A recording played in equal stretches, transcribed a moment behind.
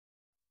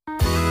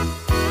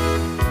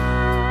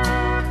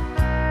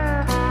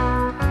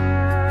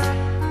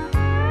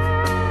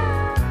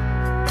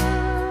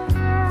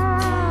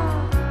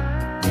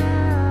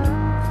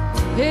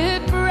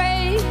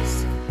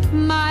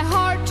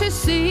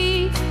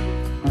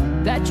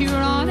that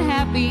you're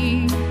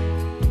unhappy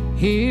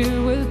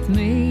here with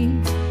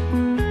me.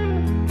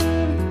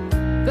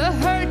 The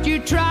hurt you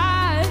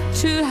tried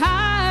to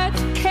hide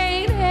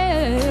can't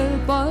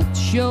help but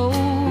show.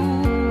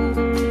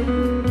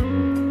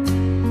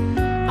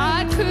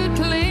 I could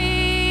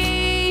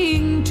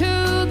cling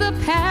to the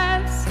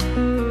past,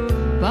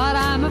 but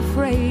I'm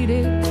afraid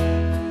it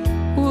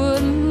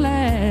wouldn't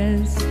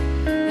last.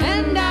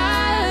 And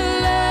I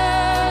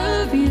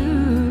love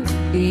you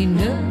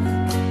enough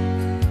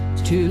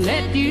to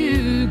let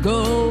you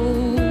go.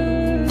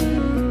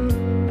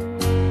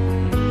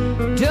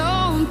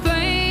 Don't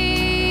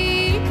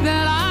think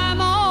that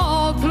I'm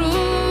all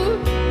through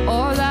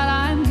or that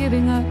I'm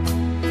giving up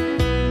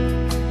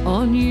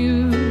on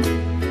you.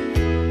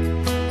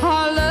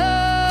 Our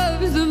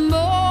love is the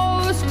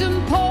most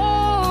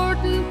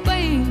important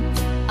thing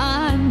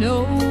I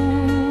know.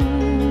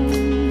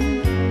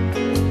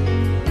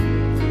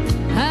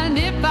 And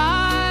if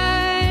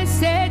I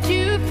set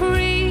you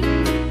free,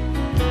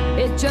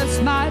 it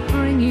just might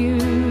bring you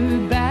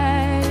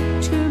back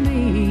to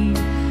me.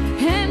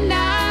 And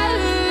I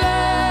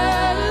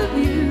love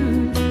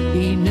you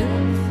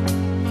enough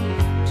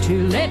to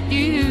let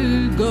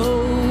you go.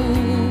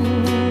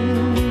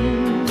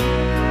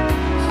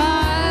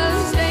 I'll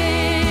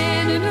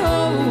stand and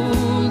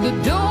hold the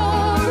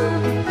door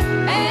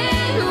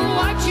and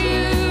watch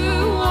you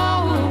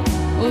walk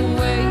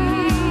away,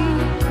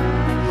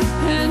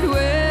 and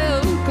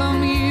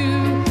welcome you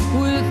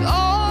with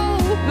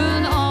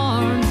open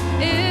arms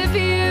if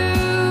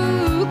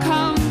you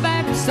come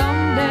back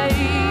someday.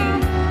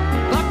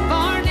 But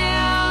for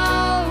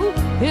now,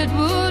 it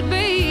would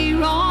be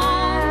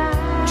wrong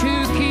to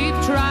keep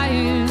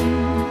trying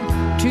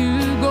to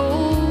go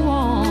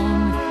on.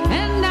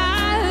 And I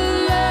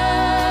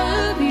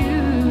love you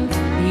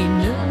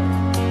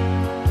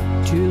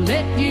enough to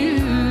let you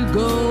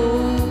go.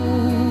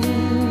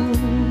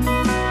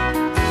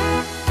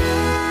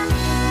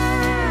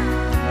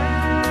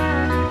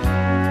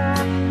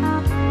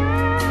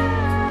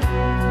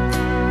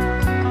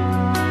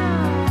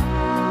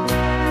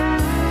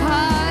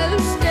 I'll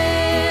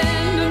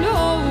stand and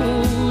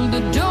hold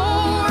the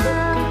door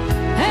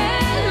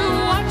and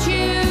watch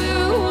you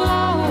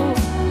walk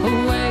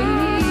away,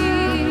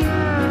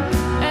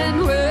 and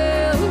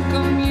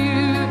welcome you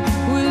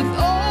with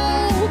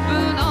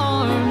open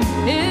arms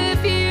if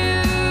you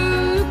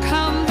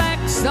come back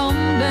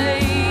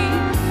someday.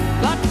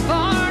 But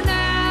for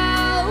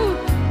now,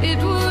 it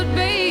would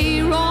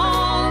be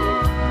wrong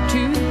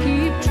to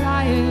keep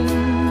trying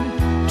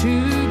to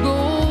go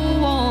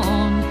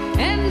on.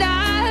 And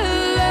I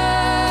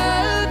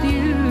love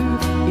you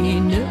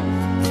enough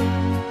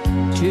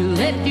to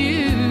let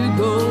you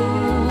go.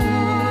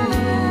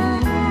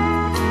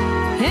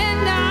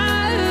 And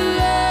I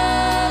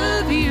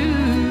love you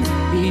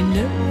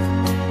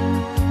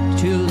enough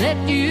to let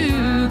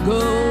you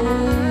go.